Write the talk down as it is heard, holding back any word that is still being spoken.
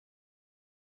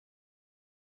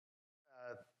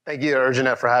Thank you,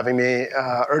 Urginet, for having me.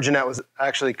 Urginet was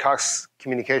actually Cox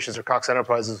Communications or Cox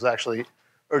Enterprises was actually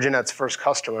Urginet's first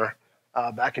customer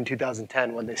back in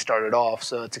 2010 when they started off.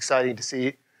 So it's exciting to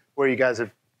see where you guys have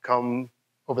come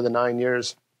over the 9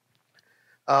 years.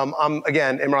 I'm,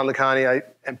 again, Imran Lakhani. I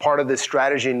am part of the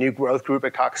strategy and new growth group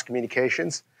at Cox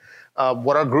Communications.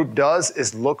 What our group does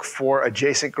is look for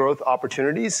adjacent growth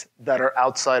opportunities that are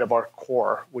outside of our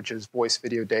core, which is voice,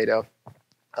 video, data.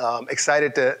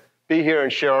 Excited to be here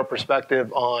and share our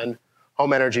perspective on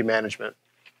home energy management.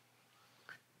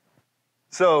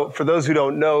 So for those who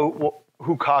don't know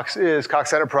who Cox is,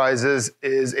 Cox Enterprises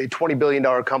is a $20 billion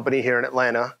company here in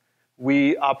Atlanta.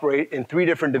 We operate in 3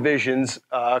 different divisions.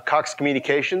 Cox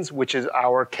Communications, which is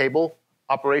our cable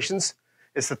operations.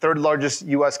 It's the 3rd largest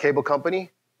US cable company,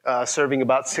 serving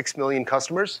about 6 million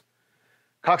customers.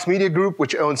 Cox Media Group,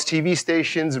 which owns TV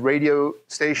stations, radio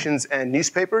stations, and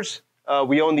newspapers.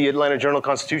 We own the Atlanta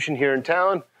Journal-Constitution here in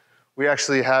town. We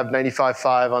actually have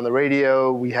 95.5 on the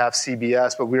radio. We have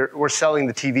CBS, but we're selling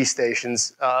the TV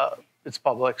stations. It's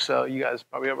public, so you guys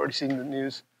probably have already seen the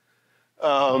news.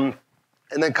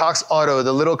 And then Cox Auto,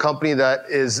 the little company that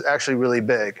is actually really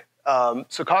big.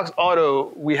 So Cox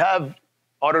Auto, we have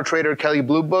Auto Trader Kelly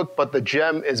Blue Book, but the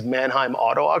gem is Mannheim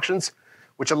Auto Auctions,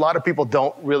 which a lot of people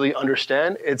don't really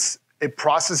understand. It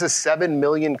processes 7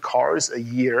 million cars a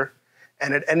year.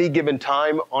 And at any given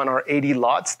time on our 80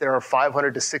 lots, there are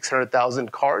 500 to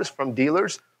 600,000 cars from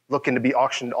dealers looking to be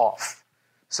auctioned off.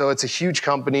 So it's a huge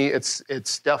company. It's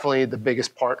definitely the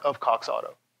biggest part of Cox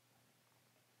Auto.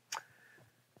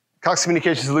 Cox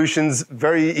Communication Solutions,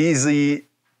 very easy,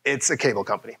 it's a cable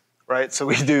company, right? So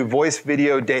we do voice,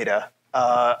 video, data.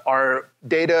 Our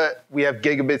data, we have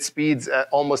gigabit speeds at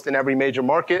almost in every major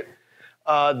market.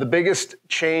 The biggest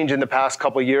change in the past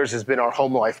couple of years has been our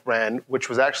Home Life brand, which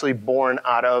was actually born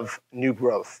out of New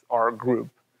Growth, our group.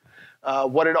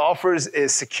 What it offers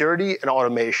is security and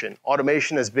automation.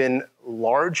 Automation has been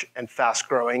large and fast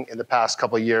growing in the past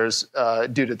couple of years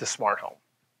due to the smart home.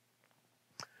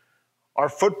 Our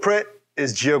footprint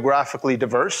is geographically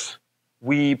diverse.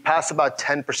 We pass about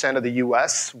 10% of the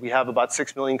US. We have about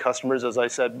 6 million customers, as I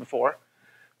said before.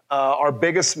 Our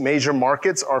biggest major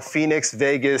markets are Phoenix,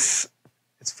 Vegas.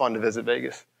 It's fun to visit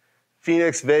Vegas.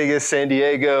 Phoenix, Vegas, San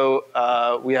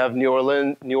Diego. We have New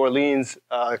Orleans,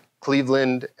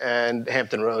 Cleveland, and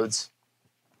Hampton Roads.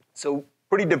 So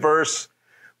pretty diverse.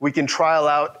 We can trial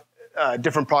out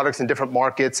different products in different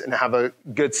markets and have a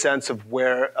good sense of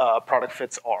where product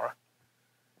fits are.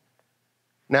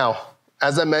 Now,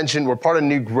 as I mentioned, we're part of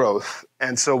New Growth.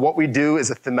 And so what we do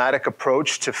is a thematic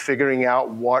approach to figuring out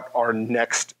what our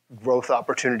next growth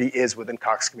opportunity is within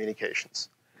Cox Communications.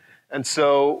 And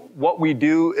so what we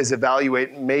do is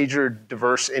evaluate major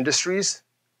diverse industries,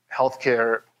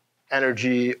 healthcare,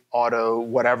 energy, auto,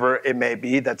 whatever it may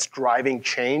be that's driving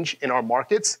change in our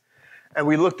markets. And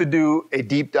we look to do a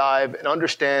deep dive and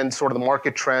understand sort of the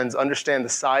market trends, understand the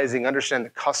sizing, understand the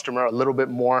customer a little bit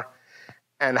more,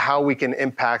 and how we can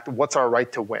impact what's our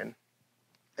right to win.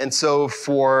 And so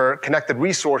for Connected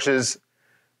Resources,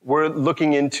 we're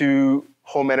looking into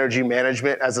home energy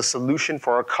management as a solution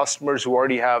for our customers who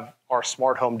already have our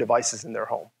smart home devices in their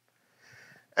home.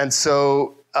 And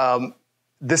so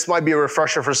this might be a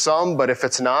refresher for some, but if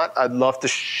it's not, I'd love to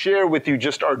share with you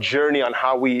just our journey on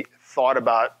how we thought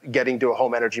about getting to a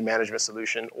home energy management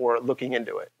solution or looking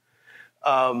into it.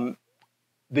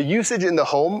 The usage in the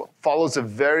home follows a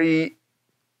very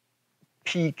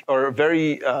peak or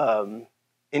very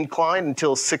incline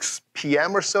until 6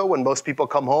 p.m. or so when most people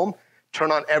come home, turn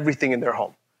on everything in their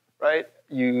home, right?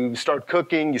 You start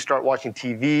cooking, you start watching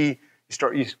TV, you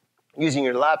start using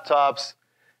your laptops,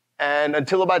 and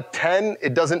until about 10,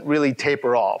 it doesn't really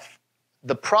taper off.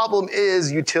 The problem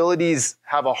is utilities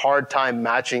have a hard time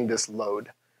matching this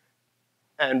load.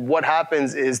 And what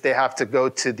happens is they have to go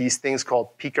to these things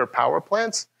called peaker power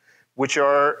plants, which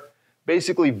are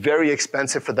basically very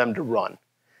expensive for them to run.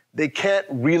 They can't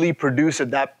really produce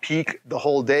at that peak the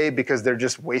whole day because they're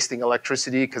just wasting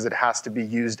electricity because it has to be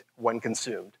used when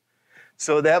consumed.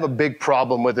 So they have a big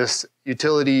problem with this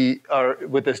utility or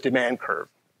with this demand curve.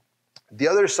 The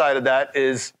other side of that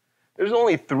is there's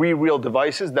only 3 real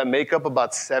devices that make up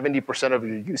about 70% of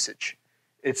your usage.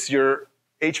 It's your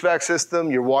HVAC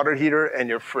system, your water heater, and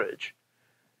your fridge.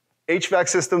 HVAC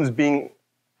systems being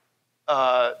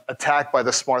attacked by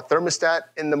the smart thermostat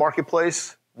in the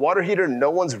marketplace. Water heater, no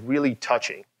one's really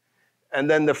touching. And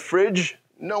then the fridge,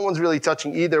 no one's really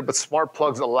touching either, but smart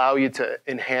plugs allow you to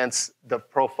enhance the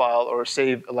profile or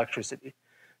save electricity.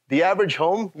 The average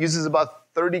home uses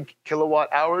about 30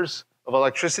 kilowatt hours of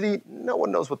electricity. No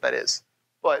one knows what that is,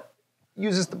 but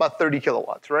uses about 30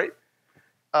 kilowatts, right?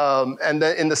 And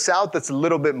then in the south, it's a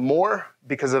little bit more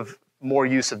because of more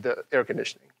use of the air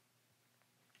conditioning.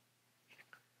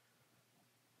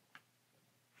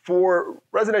 For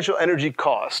residential energy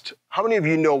cost, how many of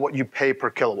you know what you pay per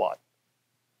kilowatt?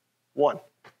 1,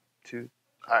 2,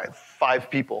 all right, 5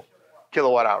 people,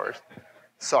 kilowatt hours.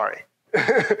 Sorry.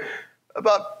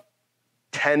 About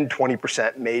 10,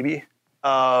 20% maybe.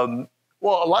 Well,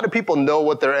 a lot of people know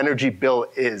what their energy bill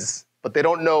is, but they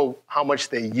don't know how much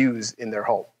they use in their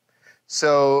home.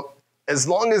 So as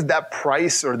long as that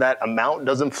price or that amount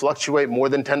doesn't fluctuate more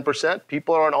than 10%,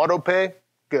 people are on auto pay,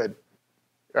 good,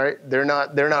 right? They're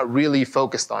not really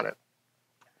focused on it.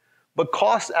 But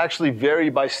costs actually vary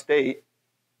by state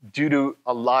due to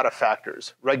a lot of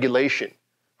factors. Regulation,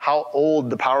 how old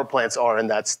the power plants are in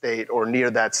that state or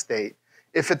near that state.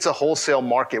 If it's a wholesale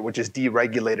market, which is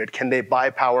deregulated, can they buy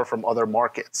power from other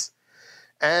markets?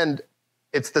 And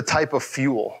it's the type of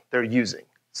fuel they're using.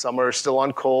 Some are still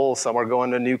on coal, some are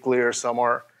going to nuclear, some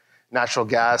are natural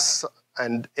gas.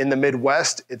 And in the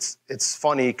Midwest, it's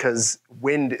funny because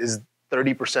wind is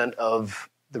 30% of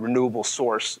the renewable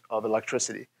source of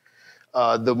electricity.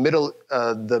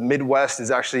 The Midwest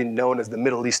is actually known as the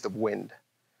Middle East of wind.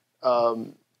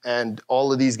 And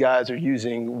all of these guys are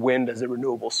using wind as a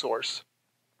renewable source.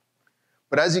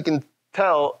 But as you can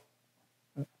tell,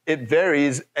 it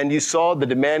varies, and you saw the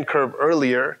demand curve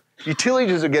earlier.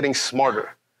 Utilities are getting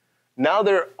smarter. Now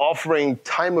they're offering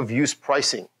time of use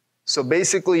pricing. So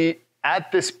basically,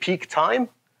 at this peak time,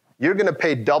 you're gonna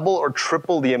pay double or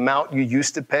triple the amount you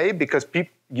used to pay because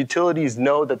utilities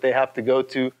know that they have to go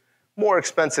to more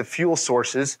expensive fuel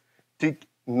sources to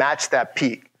match that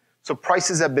peak. So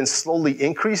prices have been slowly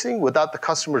increasing without the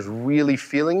customers really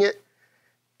feeling it.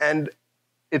 And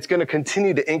it's going to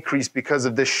continue to increase because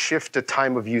of this shift to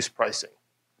time of use pricing.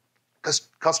 Because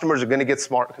customers are going to get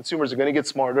smart, consumers are going to get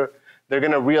smarter. They're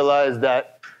going to realize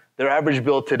that their average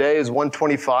bill today is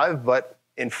 $125, but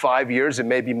in 5 years it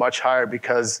may be much higher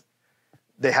because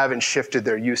they haven't shifted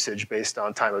their usage based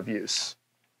on time of use.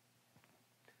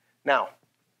 Now,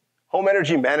 home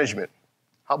energy management.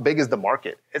 How big is the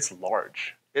market? It's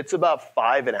large. It's about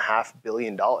 $5.5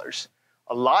 billion.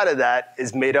 A lot of that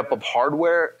is made up of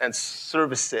hardware and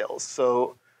service sales.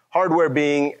 So hardware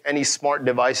being any smart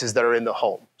devices that are in the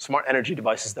home, smart energy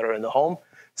devices that are in the home,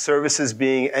 services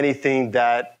being anything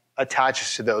that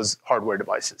attaches to those hardware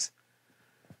devices.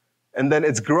 And then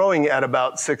it's growing at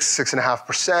about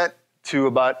 6.5% to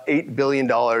about $8 billion in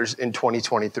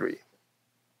 2023.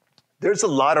 There's a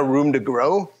lot of room to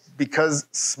grow because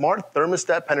smart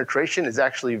thermostat penetration is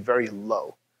actually very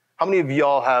low. How many of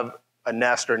y'all have a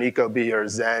Nest or an Ecobee or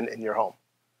Zen in your home?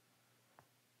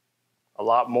 A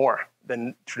lot more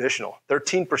than traditional.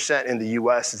 13% in the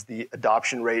US is the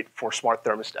adoption rate for smart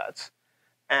thermostats.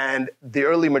 And the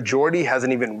early majority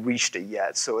hasn't even reached it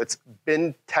yet. So it's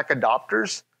been tech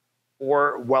adopters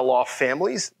or well-off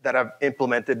families that have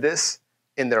implemented this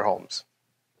in their homes.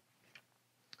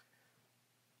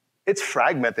 It's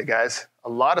fragmented, guys. A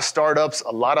lot of startups,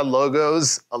 a lot of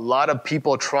logos, a lot of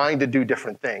people trying to do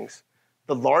different things.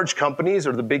 The large companies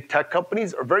or the big tech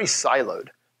companies are very siloed,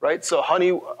 right? So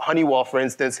Honeywell, for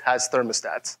instance, has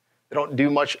thermostats. They don't do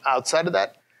much outside of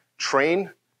that.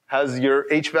 Trane has your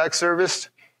HVAC service.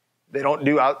 They don't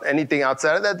do anything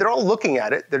outside of that. They're all looking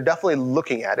at it. They're definitely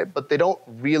looking at it, but they don't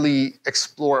really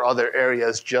explore other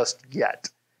areas just yet,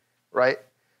 right?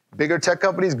 Bigger tech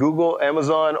companies, Google,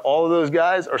 Amazon, all of those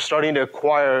guys are starting to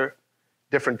acquire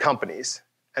different companies,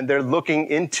 and they're looking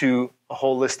into a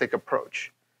holistic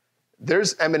approach.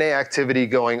 There's M&A activity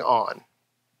going on.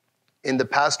 In the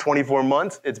past 24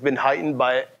 months, it's been heightened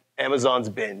by Amazon's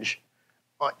binge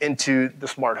into the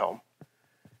smart home.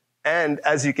 And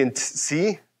as you can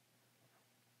see,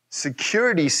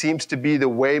 security seems to be the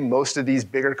way most of these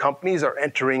bigger companies are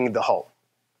entering the home.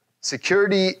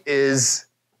 Security is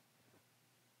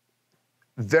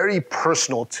very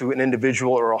personal to an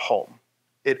individual or a home.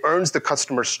 It earns the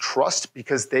customer's trust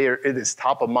because it is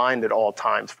top of mind at all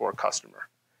times for a customer.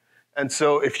 And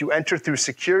so if you enter through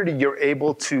security, you're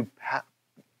able to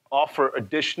offer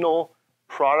additional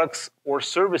products or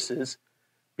services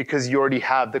because you already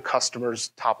have the customer's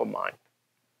top of mind.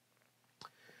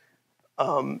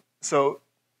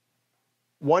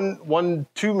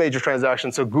 Two major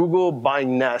transactions. So Google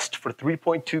buying Nest for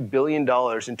 $3.2 billion in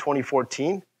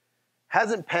 2014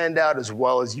 hasn't panned out as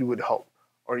well as you would hope,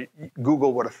 or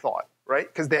Google would have thought, right?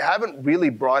 Because they haven't really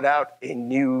brought out a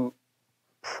new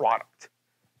product,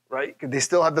 right? They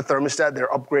still have the thermostat, they're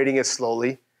upgrading it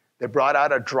slowly. They brought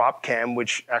out a drop cam,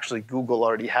 which actually Google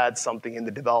already had something in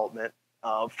the development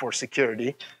for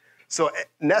security. So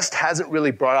Nest hasn't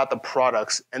really brought out the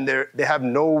products, and they have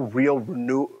no real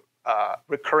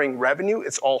recurring revenue,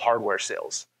 it's all hardware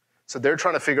sales. So they're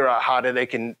trying to figure out how they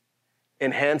can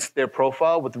enhance their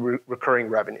profile with recurring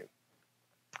revenue.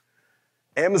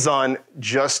 Amazon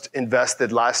just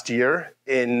invested last year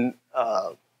in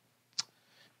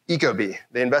Ecobee.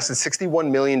 They invested $61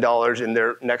 million in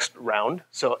their next round.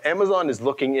 So Amazon is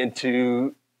looking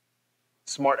into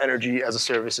smart energy as a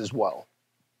service as well.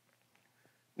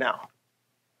 Now,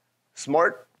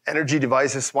 smart energy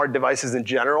devices, smart devices in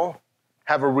general,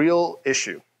 have a real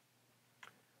issue.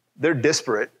 They're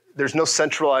disparate. There's no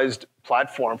centralized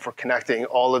platform for connecting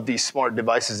all of these smart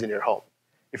devices in your home.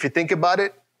 If you think about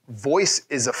it, voice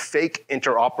is a fake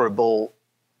interoperable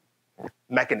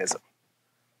mechanism,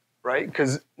 right?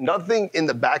 Because nothing in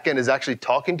the back end is actually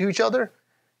talking to each other.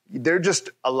 They're just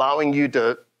allowing you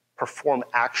to perform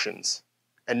actions,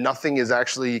 and nothing is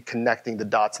actually connecting the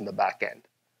dots in the back end.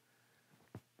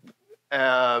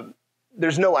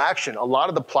 There's no action. A lot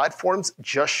of the platforms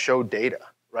just show data,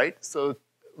 right? So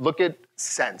look at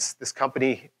Sense, this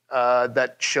company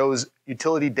that shows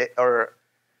utility data or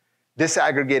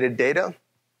disaggregated data.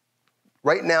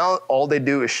 Right now, all they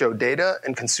do is show data,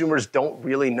 and consumers don't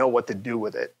really know what to do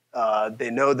with it. They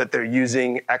know that they're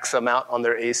using X amount on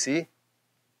their AC.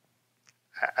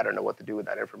 I don't know what to do with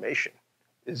that information.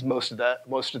 Is most of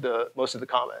the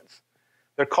comments.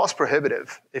 They're cost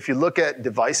prohibitive. If you look at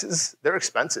devices, they're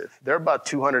expensive. They're about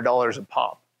 $200 a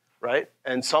pop, right?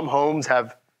 And some homes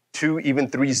have 2, even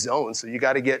 3 zones, so you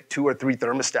got to get 2 or 3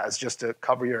 thermostats just to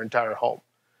cover your entire home.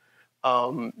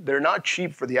 They're not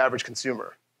cheap for the average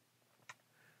consumer.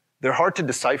 They're hard to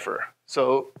decipher.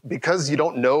 So because you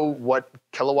don't know what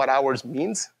kilowatt hours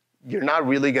means, you're not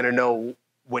really going to know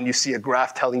when you see a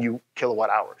graph telling you kilowatt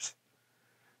hours.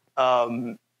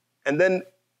 And then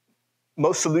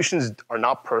most solutions are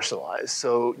not personalized.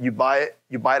 So you buy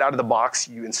it out of the box,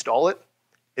 you install it,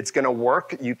 it's going to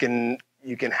work. You can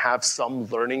have some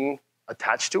learning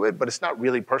attached to it, but it's not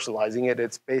really personalizing it.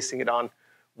 It's basing it on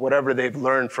whatever they've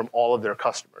learned from all of their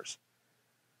customers.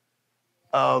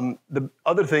 The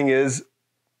other thing is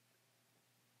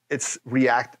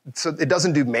so it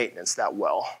doesn't do maintenance that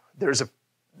well.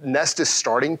 Nest is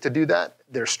starting to do that.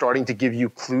 They're starting to give you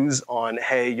clues on,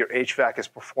 hey, your HVAC is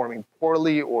performing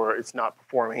poorly or it's not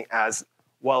performing as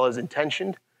well as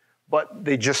intentioned. But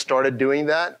they just started doing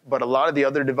that. But a lot of the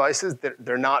other devices,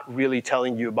 they're not really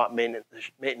telling you about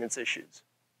maintenance issues.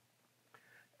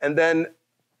 And then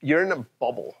you're in a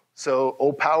bubble. So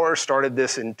O-Power started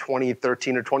this in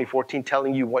 2013 or 2014,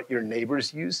 telling you what your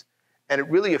neighbors use. And it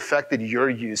really affected your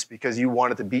use because you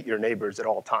wanted to beat your neighbors at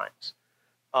all times.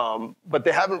 But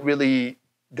they haven't really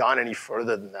gone any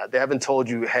further than that. They haven't told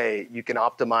you, hey, you can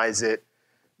optimize it.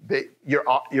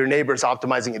 Your neighbor's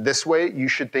optimizing it this way. You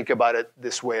should think about it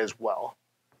this way as well.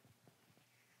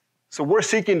 So we're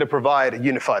seeking to provide a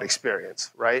unified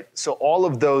experience, right? So all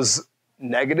of those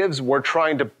negatives, we're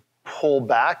trying to pull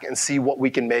back and see what we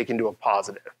can make into a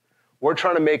positive. We're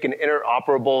trying to make an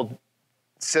interoperable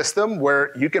system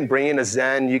where you can bring in a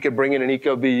Zen, you could bring in an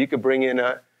Ecobee, you could bring in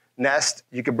a Nest,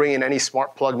 you could bring in any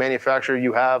smart plug manufacturer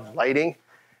you have, lighting,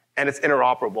 and it's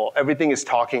interoperable. Everything is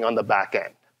talking on the back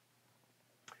end.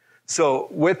 So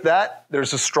with that,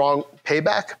 there's a strong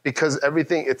payback because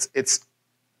everything,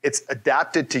 it's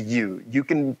adapted to you. You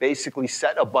can basically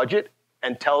set a budget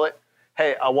and tell it,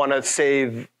 hey, I want to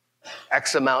save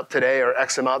X amount today or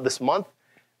X amount this month,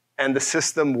 and the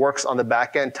system works on the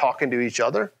back end talking to each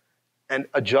other and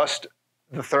adjust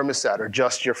the thermostat or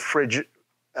adjust your fridge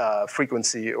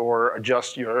frequency or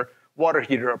adjust your water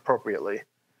heater appropriately.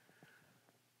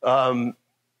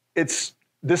 This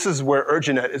is where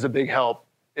UrgentNet is a big help.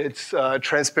 It's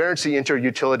transparency into your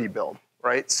utility bill,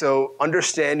 right? So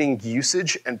understanding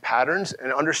usage and patterns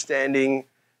and understanding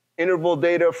interval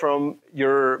data from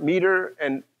your meter,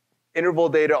 and interval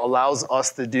data allows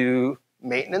us to do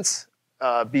maintenance,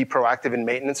 be proactive in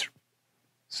maintenance.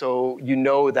 So you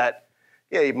know that,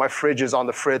 yeah, my fridge is on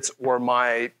the fritz or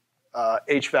my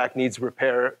HVAC needs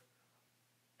repair,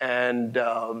 and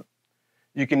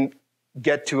you can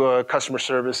get to a customer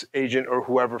service agent or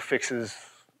whoever fixes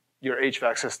your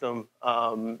HVAC system,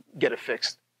 get it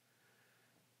fixed.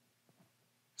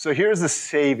 So here's the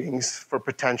savings for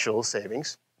potential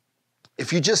savings.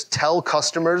 If you just tell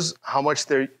customers how much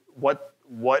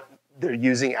what they're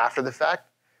using after the fact,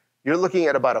 you're looking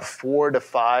at about a 4 to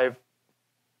 5%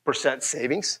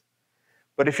 savings.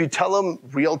 But if you tell them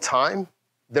real time,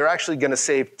 they're actually going to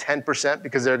save 10%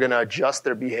 because they're going to adjust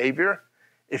their behavior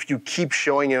if you keep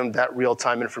showing them that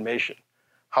real-time information.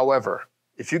 However,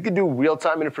 if you could do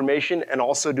real-time information and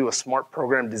also do a smart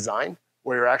program design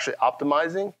where you're actually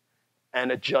optimizing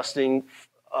and adjusting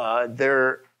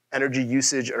their energy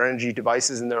usage or energy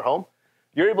devices in their home,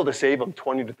 you're able to save them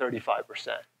 20 to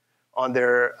 35% on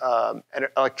their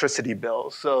electricity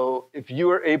bills. So if you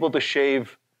are able to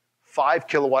shave 5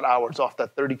 kilowatt hours off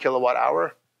that 30 kilowatt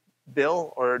hour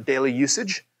bill or daily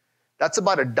usage, that's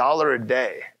about $1 a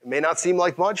day. It may not seem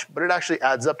like much, but it actually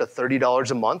adds up to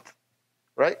 $30 a month,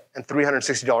 right? And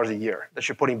 $360 a year that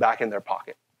you're putting back in their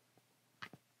pocket.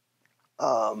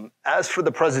 As for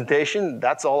the presentation,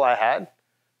 that's all I had.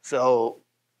 So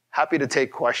happy to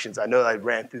take questions. I know I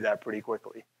ran through that pretty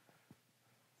quickly.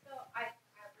 So I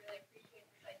really appreciate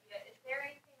this idea. Is there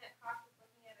anything that Cox is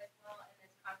looking at as well in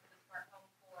this concept of smart home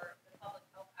for the public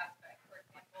health aspect? For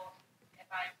example, if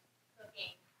I'm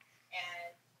cooking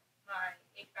and my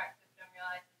HVAC system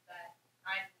realizes that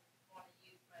I want to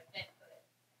use my vent hood,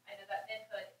 I know that vent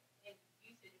hood in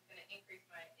usage is going to increase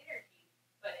my energy,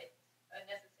 but it's a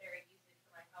necessary usage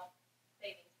for my health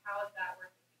savings. How is that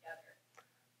working together?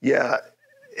 Yeah.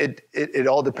 It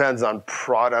all depends on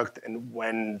product and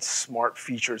when smart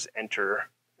features enter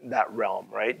that realm,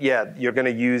 right? Yeah, you're going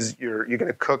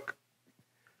to cook,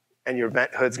 and your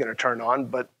vent hood's going to turn on,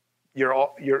 but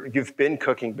you've been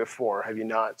cooking before, have you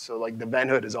not? So like the vent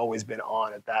hood has always been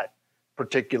on at that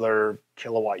particular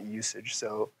kilowatt usage.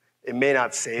 So it may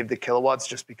not save the kilowatts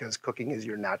just because cooking is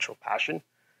your natural passion,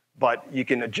 but you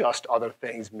can adjust other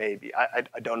things maybe.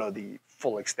 I don't know the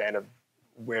full extent of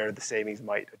where the savings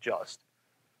might adjust.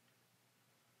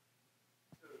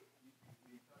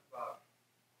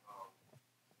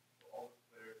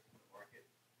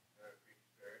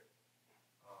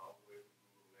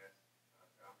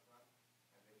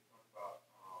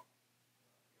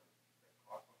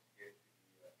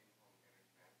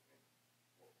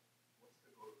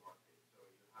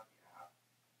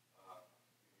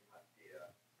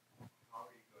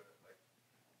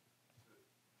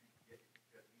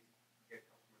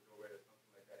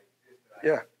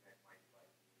 Yeah,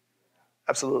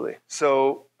 absolutely.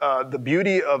 So the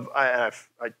beauty of, I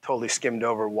totally skimmed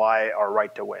over why our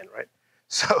right to win, right?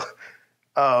 So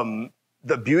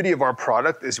the beauty of our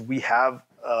product is we have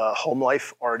Home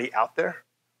Life already out there.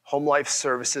 Home Life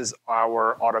services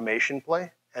our automation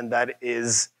play, and that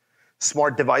is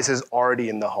smart devices already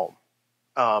in the home.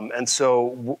 And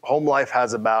so Home Life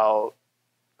has about,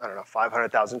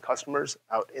 500,000 customers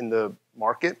out in the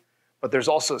market. But there's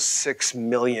also 6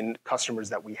 million customers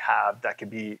that we have that could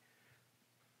be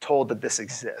told that this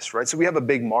exists, right? So we have a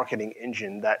big marketing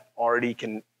engine that already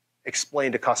can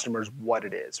explain to customers what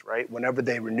it is, right? Whenever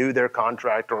they renew their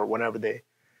contract or whenever they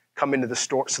come into the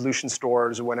solution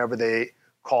stores or whenever they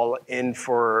call in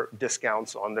for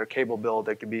discounts on their cable bill,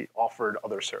 they can be offered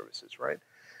other services, right?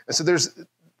 And so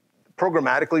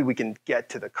programmatically, we can get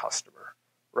to the customer,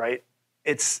 right?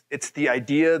 It's the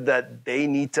idea that they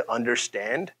need to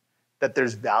understand that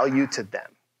there's value to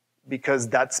them, because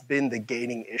that's been the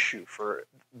gating issue for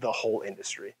the whole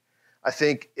industry. I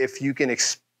think if you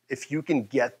can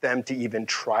get them to even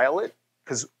trial it,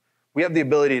 because we have the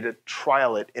ability to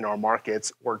trial it in our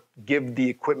markets or give the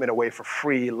equipment away for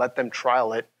free, let them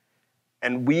trial it.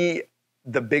 And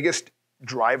the biggest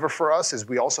driver for us is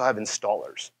we also have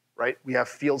installers, right? We have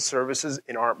field services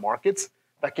in our markets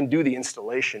that can do the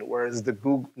installation, whereas the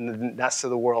Google, the Nests of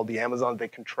the world, the Amazon, they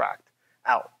contract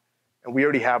out. And we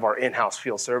already have our in-house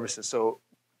field services. So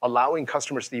allowing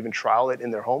customers to even trial it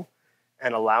in their home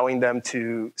and allowing them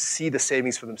to see the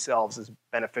savings for themselves is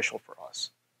beneficial for us.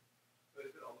 So is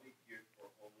it only geared for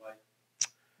Home Life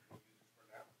for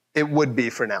now? It would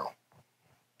be for now.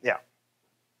 Yeah.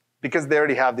 Because they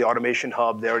already have the automation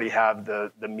hub, they already have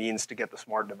the means to get the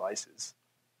smart devices.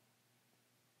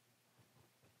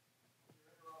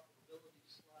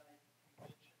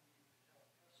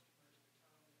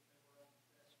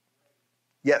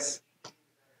 Yes.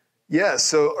 Yeah,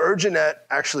 so Urginet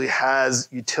actually has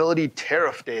utility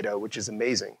tariff data, which is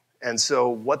amazing. And so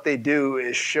what they do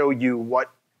is show you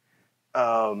what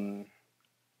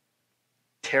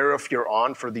tariff you're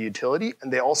on for the utility,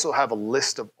 and they also have a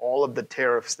list of all of the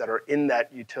tariffs that are in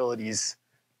that utility's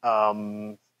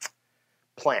plan.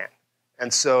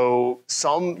 And so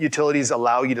some utilities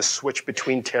allow you to switch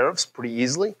between tariffs pretty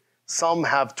easily. Some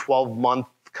have 12-month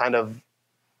kind of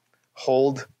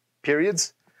hold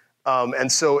periods.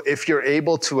 And so if you're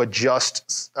able to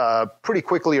adjust pretty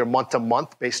quickly or month to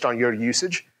month based on your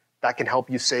usage, that can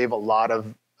help you save a lot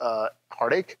of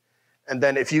heartache. And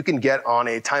then if you can get on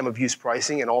a time of use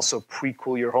pricing and also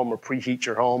pre-cool your home or preheat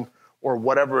your home or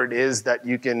whatever it is that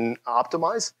you can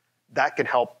optimize, that can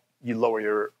help you lower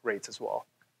your rates as well.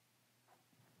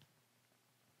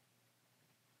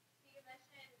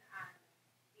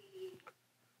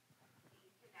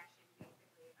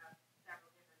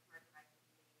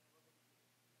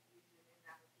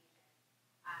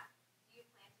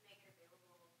 Available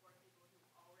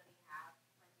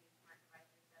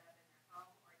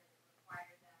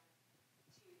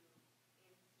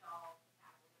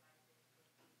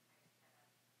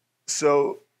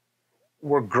So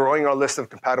we're growing our list of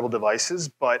compatible devices,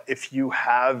 but if you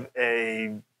have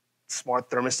a smart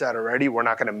thermostat already, we're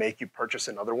not going to make you purchase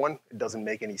another one. It doesn't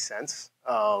make any sense.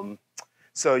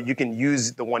 So you can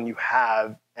use the one you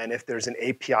have, and if there's an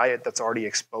API that's already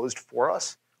exposed for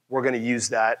us, we're going to use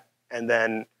that, and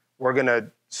then we're going to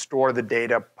store the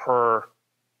data per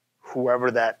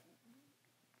whoever that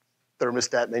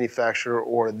thermostat manufacturer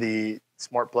or the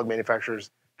smart plug manufacturer's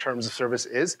terms of service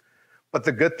is. But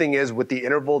the good thing is with the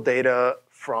interval data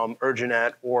from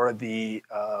Urginet or the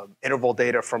interval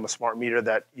data from a smart meter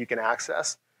that you can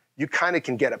access, you kind of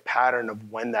can get a pattern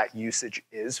of when that usage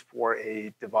is for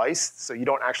a device. So you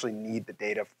don't actually need the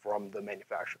data from the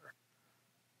manufacturer.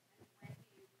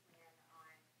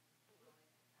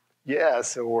 Yeah,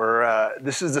 so we're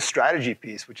this is the strategy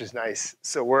piece, which is nice.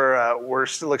 So we're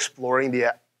still exploring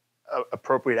the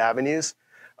appropriate avenues.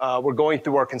 We're going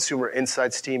through our consumer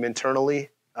insights team internally.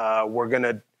 We're going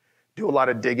to do a lot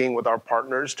of digging with our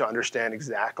partners to understand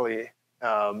exactly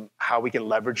how we can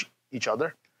leverage each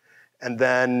other. And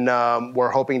then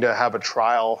we're hoping to have a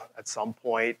trial at some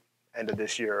point, end of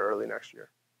this year, early next year.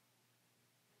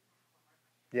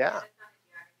 Yeah.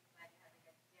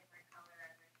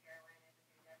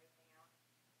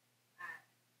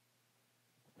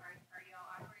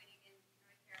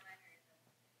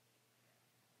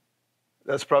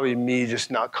 That's probably me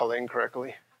just not coloring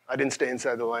correctly. I didn't stay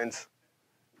inside the lines.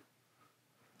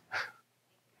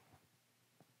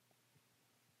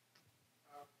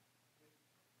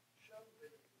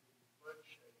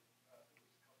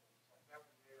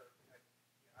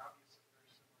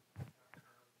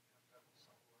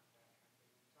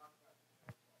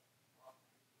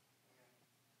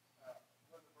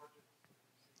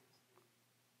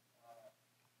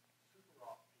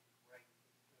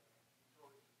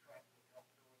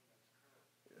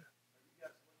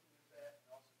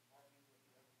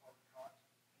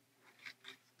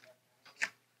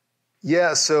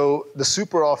 Yeah, so the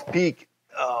super off-peak,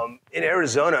 in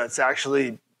Arizona, it's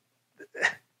actually,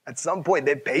 at some point,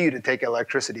 they pay you to take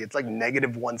electricity. It's like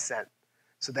 -1 cent.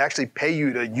 So they actually pay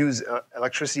you to use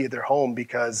electricity at their home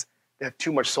because they have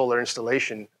too much solar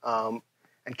installation. And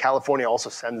California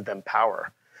also sends them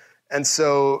power. And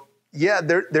so, yeah,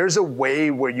 there's a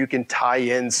way where you can tie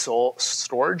in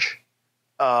storage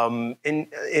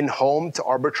in home to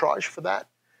arbitrage for that.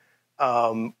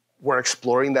 We're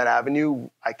exploring that avenue.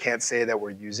 I can't say that we're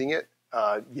using it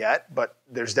yet, but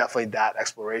there's definitely that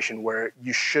exploration where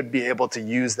you should be able to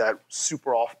use that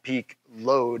super off-peak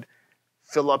load,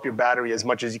 fill up your battery as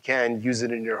much as you can, use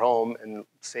it in your home, and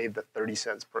save the 30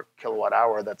 cents per kilowatt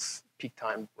hour. That's peak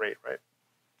time rate, right?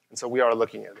 And so we are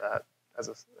looking at that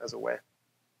as a way.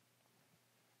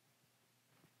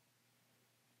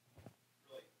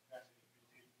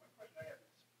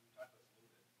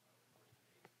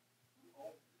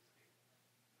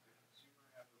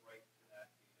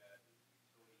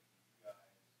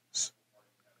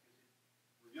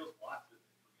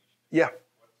 Yeah.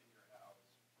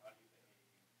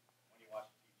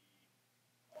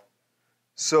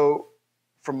 So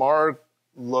from our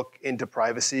look into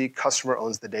privacy, customer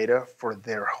owns the data for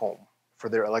their home, for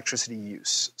their electricity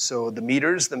use. So the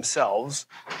meters themselves,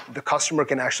 the customer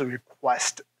can actually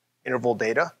request interval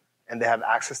data and they have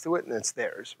access to it and it's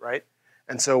theirs, right?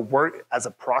 And so we're, as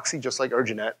a proxy, just like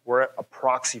Urginet, we're a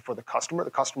proxy for the customer.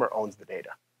 The customer owns the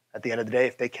data. At the end of the day,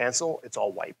 if they cancel, it's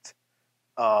all wiped.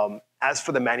 As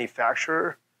for the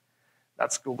manufacturer,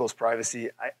 that's Google's privacy.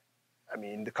 I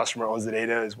mean, the customer owns the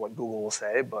data is what Google will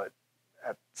say, but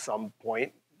at some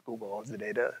point, Google owns the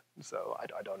data. So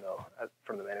I don't know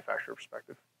from the manufacturer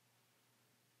perspective.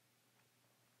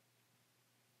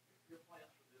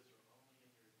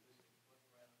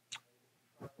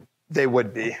 They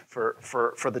would be for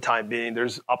the time being.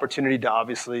 There's opportunity to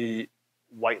obviously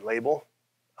white label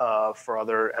for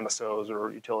other MSOs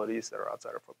or utilities that are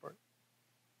outside our footprint.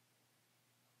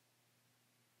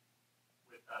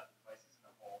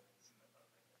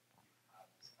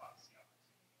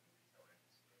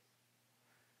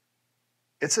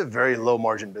 It's a very low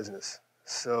margin business.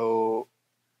 So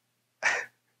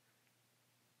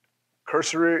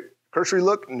cursory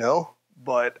look, no,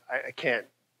 but I can't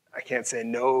say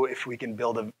no if we can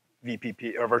build a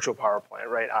VPP or virtual power plant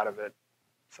right out of it.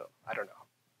 So I don't know.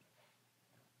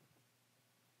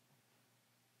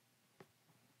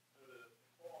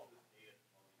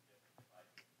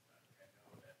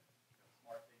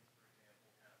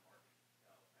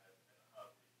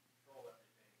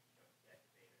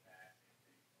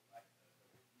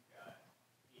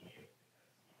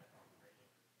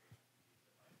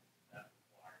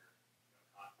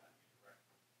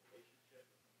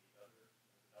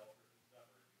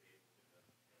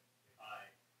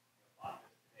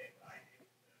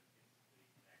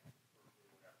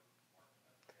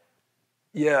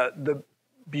 Yeah, the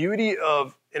beauty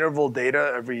of interval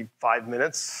data every 5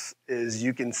 minutes is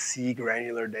you can see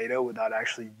granular data without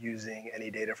actually using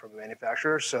any data from a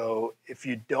manufacturer. So if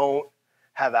you don't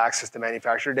have access to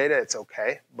manufacturer data, it's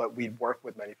okay. But we'd work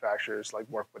with manufacturers, like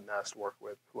work with Nest, work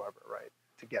with whoever, right,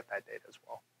 to get that data as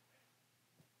well.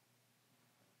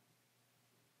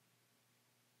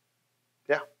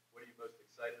 Yeah. What are you most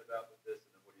excited about with this,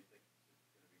 and then what do you think is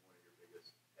going to be one of your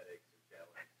biggest headaches or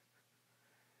challenges?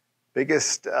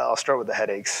 I'll start with the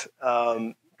headaches.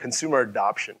 Consumer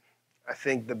adoption. I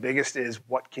think the biggest is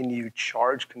what can you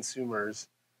charge consumers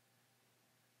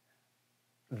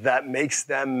that makes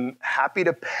them happy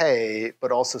to pay,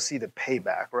 but also see the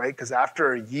payback, right? Because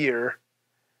after a year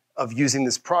of using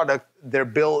this product, their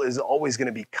bill is always going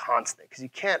to be constant because you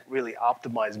can't really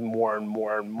optimize more and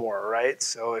more and more, right?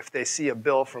 So if they see a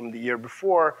bill from the year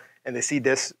before and they see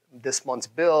this month's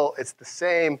bill, it's the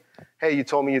same. Hey, you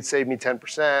told me you'd save me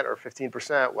 10% or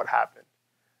 15%. What happened?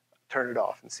 Turn it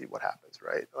off and see what happens,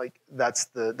 right? Like that's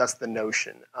the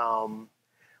notion.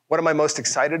 What am I most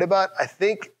excited about? I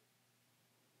think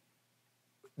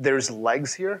there's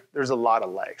legs here. There's a lot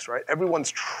of legs, right?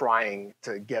 Everyone's trying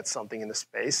to get something in the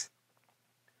space.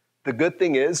 The good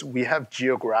thing is we have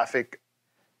geographic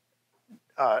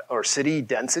or city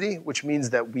density, which means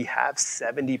that we have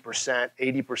 70%,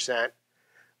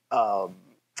 80%,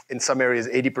 in some areas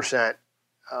 80%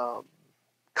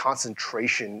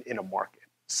 concentration in a market.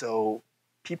 So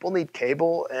people need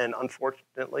cable, and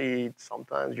unfortunately,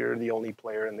 sometimes you're the only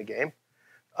player in the game.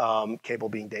 Cable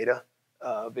being data.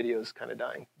 Video is kind of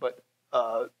dying, but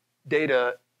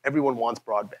data, everyone wants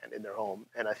broadband in their home,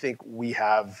 and I think we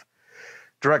have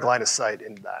direct line of sight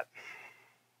into that.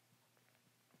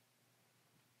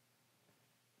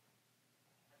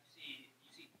 Do you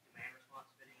see demand response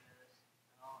fitting into this?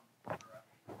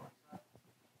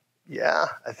 Yeah,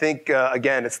 I think,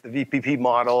 again, it's the VPP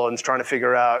model, and it's trying to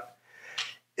figure out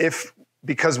if,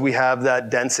 because we have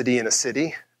that density in a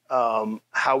city,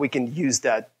 how we can use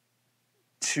that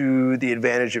to the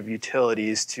advantage of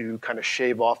utilities to kind of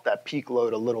shave off that peak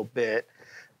load a little bit.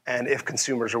 And if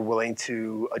consumers are willing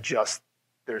to adjust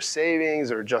their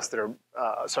savings or adjust their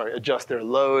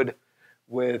load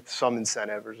with some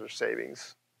incentive or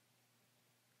savings.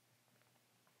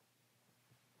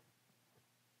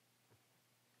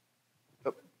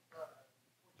 Oh.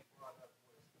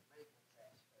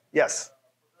 Yes.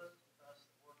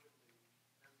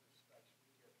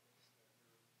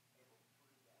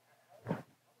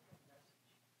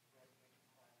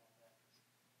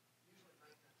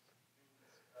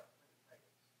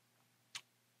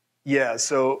 Yeah,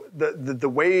 so the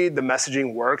way the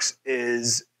messaging works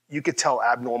is you could tell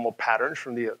abnormal patterns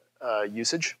from the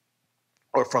usage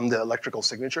or from the electrical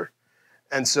signature.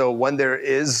 And so when there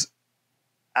is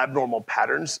abnormal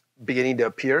patterns beginning to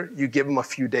appear, you give them a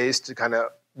few days to kind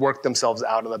of work themselves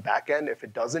out on the back end. If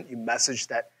it doesn't, you message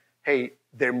that, hey,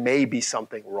 there may be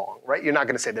something wrong, right? You're not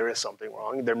going to say there is something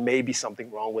wrong. There may be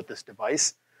something wrong with this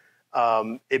device.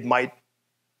 It might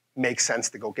make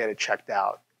sense to go get it checked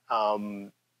out.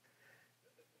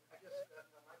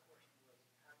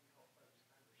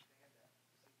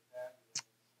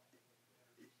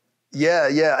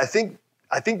 Yeah. I think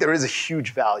there is a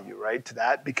huge value, right, to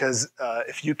that, because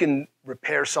if you can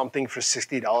repair something for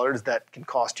 $60 that can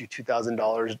cost you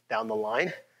 $2,000 down the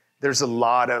line, there's a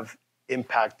lot of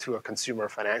impact to a consumer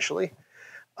financially.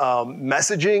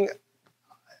 Messaging,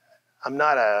 I'm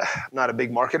not a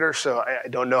big marketer, so I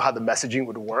don't know how the messaging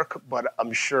would work, but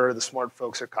I'm sure the smart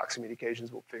folks at Cox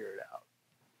Communications will figure it out.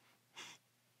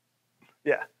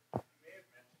 Yeah.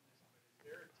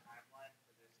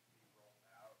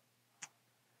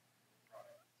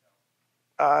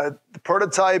 The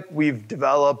prototype we've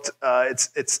developed,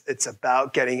 it's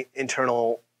about getting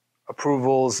internal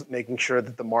approvals, making sure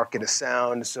that the market is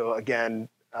sound. So again,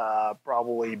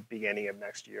 probably beginning of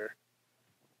next year.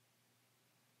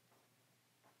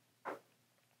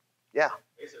 Yeah.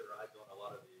 I guess it rides on a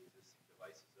lot of the existing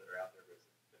devices that are out there, but has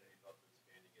there been any thought to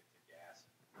expanding it to gas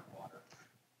and water?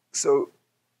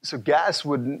 So gas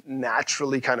would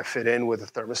naturally kind of fit in with a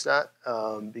thermostat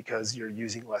because you're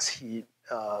using less heat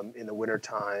in the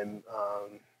wintertime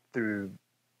through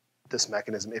this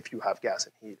mechanism if you have gas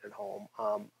and heat at home.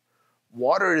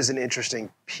 Water is an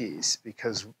interesting piece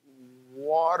because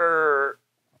water,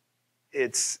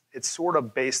 it's sort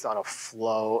of based on a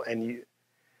flow, and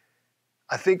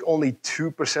I think only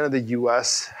 2% of the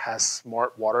US has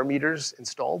smart water meters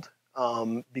installed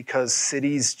because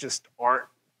cities just aren't.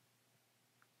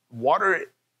 Water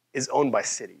is owned by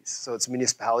cities, so it's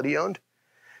municipality owned.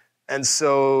 And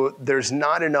so there's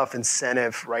not enough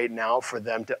incentive right now for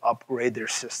them to upgrade their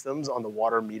systems on the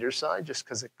water meter side just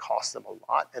because it costs them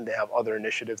a lot and they have other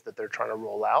initiatives that they're trying to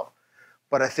roll out.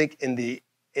 But I think in the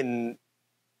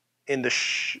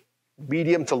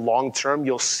medium to long term,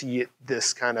 you'll see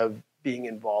this kind of being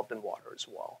involved in water as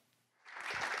well.